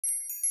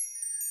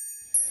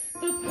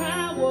The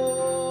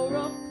power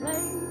of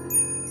play.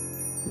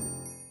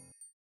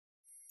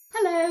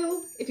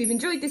 Hello! If you've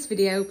enjoyed this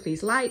video,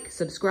 please like,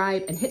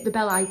 subscribe and hit the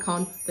bell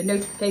icon for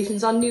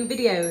notifications on new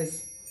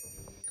videos.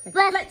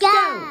 Let's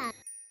go!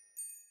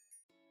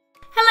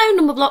 Hello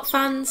Numberblock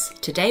fans!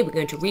 Today we're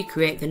going to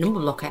recreate the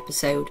Numberblock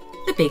episode,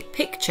 The Big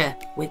Picture,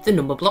 with the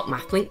Numberblock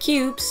Mathlink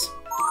cubes.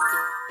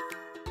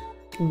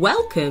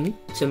 Welcome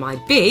to my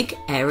big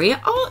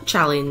area art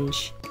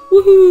challenge!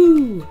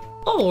 Woohoo!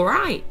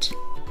 Alright!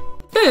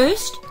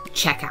 First,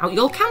 check out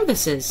your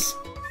canvases.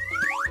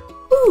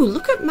 Ooh,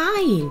 look at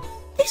mine!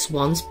 This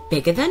one's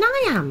bigger than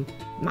I am.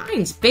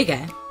 Mine's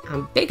bigger,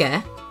 and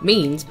bigger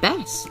means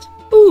best.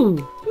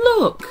 Ooh,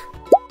 look!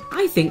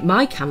 I think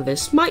my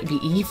canvas might be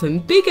even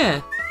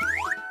bigger.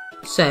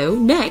 So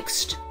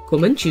next,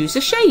 come and choose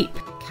a shape.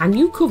 Can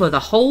you cover the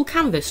whole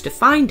canvas to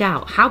find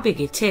out how big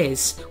it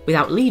is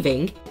without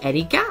leaving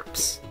any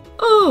gaps?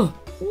 Oh,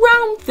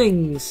 round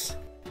things.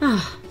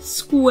 Ah,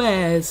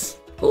 squares.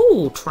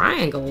 Ooh,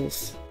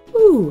 triangles.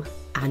 Ooh,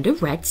 and a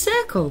red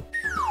circle.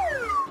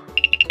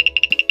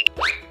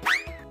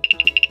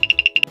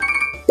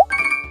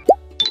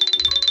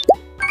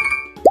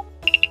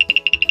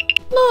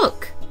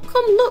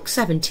 Look,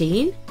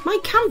 17. My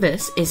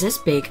canvas is as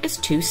big as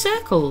 2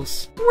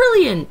 circles.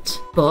 Brilliant!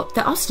 But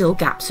there are still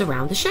gaps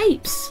around the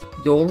shapes.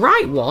 You're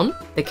right, 1.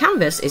 The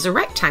canvas is a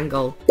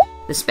rectangle.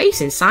 The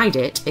space inside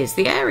it is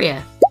the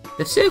area.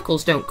 The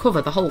circles don't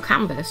cover the whole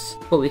canvas,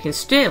 but we can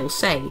still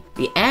say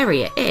the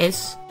area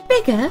is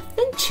bigger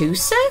than 2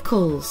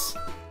 circles.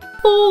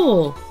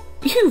 4.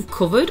 You've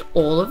covered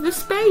all of the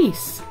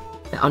space.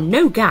 There are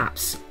no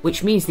gaps,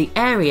 which means the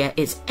area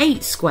is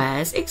 8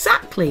 squares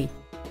exactly.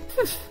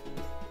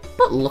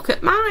 But look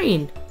at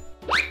mine.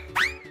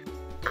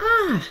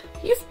 Ah,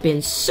 you've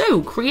been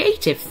so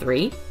creative,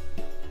 3.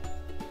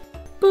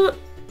 But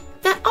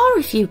there are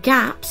a few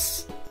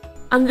gaps.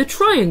 And the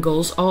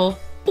triangles are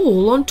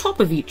all on top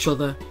of each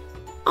other.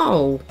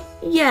 Oh,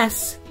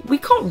 yes, we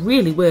can't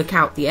really work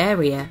out the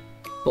area.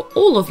 But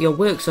all of your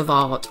works of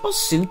art are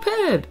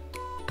superb.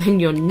 And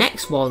your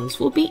next ones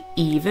will be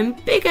even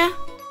bigger.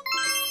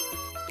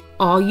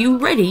 Are you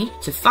ready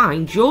to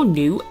find your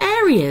new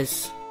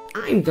areas?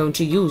 I'm going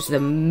to use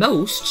the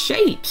most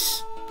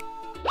shapes.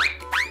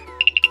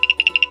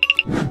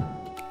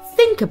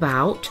 Think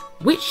about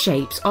which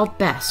shapes are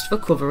best for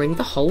covering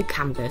the whole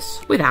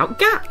canvas without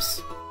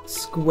gaps.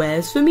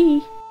 Squares for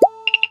me.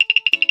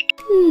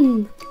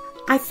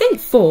 I think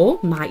 4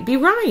 might be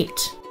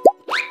right.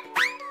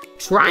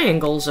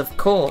 Triangles, of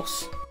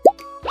course.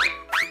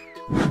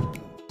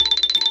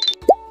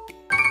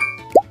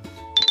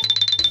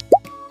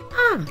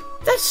 Ah,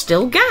 there's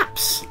still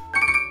gaps.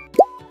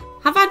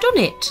 Have I done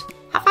it?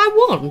 Have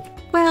I won?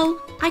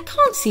 Well, I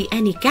can't see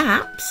any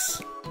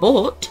gaps.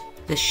 But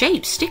the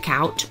shapes stick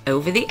out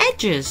over the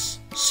edges,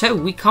 so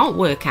we can't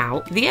work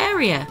out the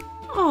area.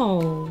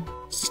 Oh,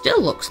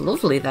 still looks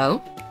lovely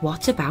though.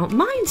 What about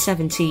mine,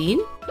 17?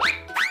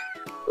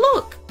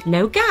 Look,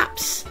 no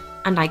gaps.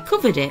 And I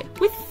covered it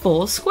with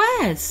 4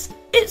 squares.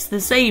 It's the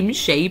same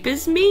shape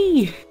as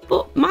me.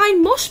 But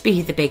mine must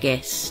be the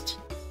biggest.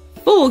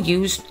 4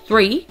 used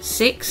 3,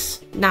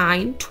 6,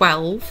 9,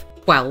 12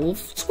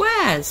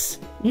 squares.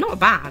 Not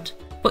bad.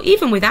 But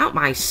even without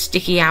my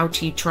sticky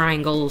outy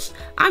triangles,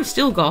 I've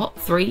still got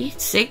 3,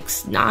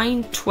 6,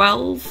 9,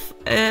 12,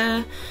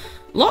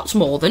 lots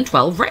more than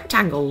 12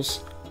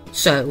 rectangles.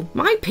 So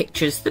my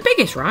picture's the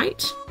biggest,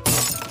 right?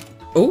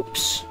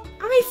 Oops.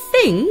 I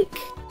think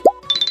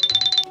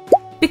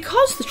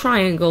because the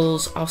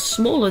triangles are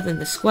smaller than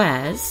the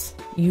squares,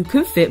 you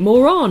can fit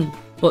more on.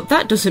 But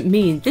that doesn't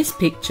mean this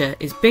picture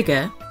is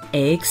bigger.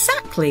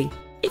 Exactly.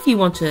 If you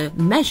want to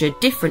measure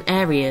different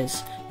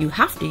areas, you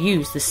have to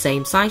use the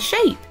same size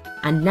shape.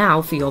 And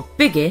now for your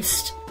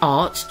biggest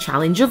art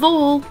challenge of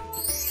all.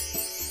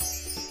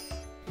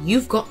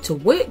 You've got to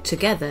work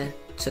together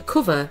to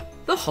cover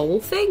the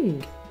whole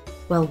thing.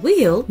 Well,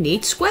 we'll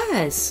need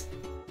squares.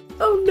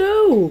 Oh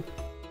no,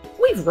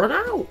 we've run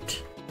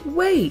out.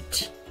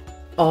 Wait,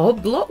 our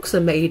blocks are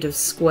made of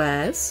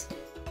squares.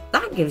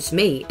 That gives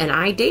me an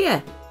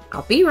idea.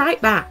 I'll be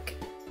right back.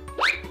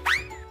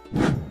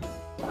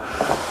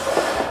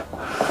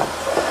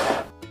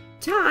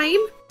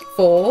 Time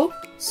for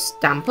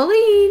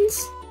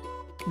Stampolines.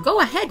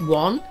 Go ahead,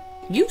 1.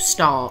 You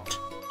start.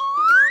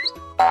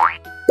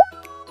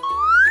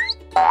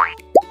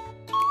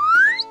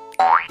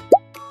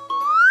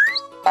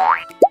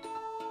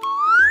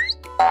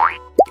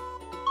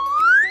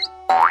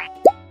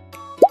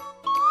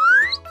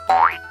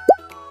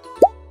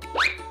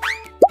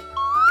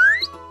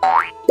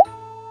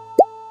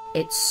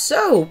 It's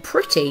so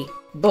pretty,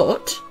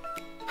 but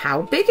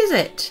how big is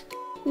it?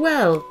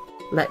 Well,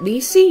 let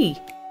me see.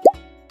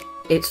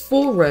 It's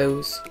 4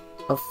 rows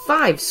of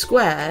 5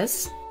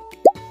 squares,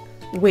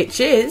 which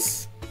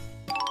is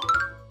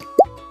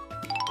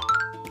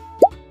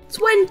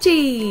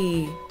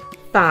 20.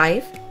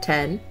 5,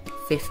 10,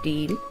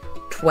 15,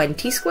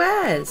 20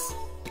 squares.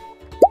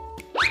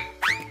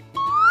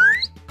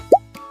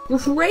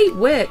 Great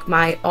work,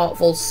 my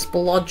artful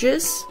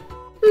splodgers.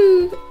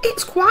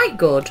 It's quite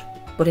good,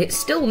 but it's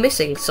still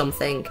missing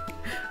something.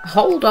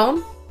 Hold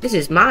on, this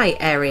is my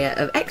area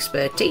of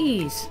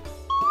expertise.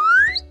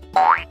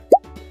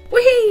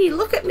 Whee!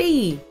 Look at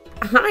me!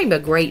 I'm a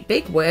great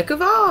big work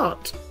of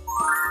art!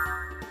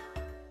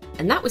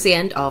 And that was the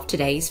end of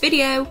today's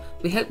video.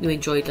 We hope you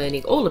enjoyed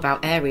learning all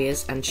about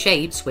areas and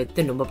shapes with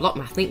the Numberblock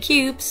Mathlink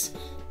cubes.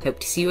 Hope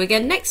to see you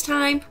again next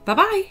time. Bye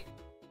bye!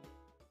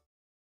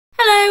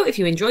 Hello, if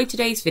you enjoyed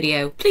today's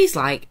video, please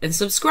like and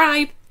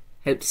subscribe.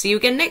 Hope to see you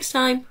again next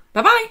time.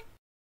 Bye bye!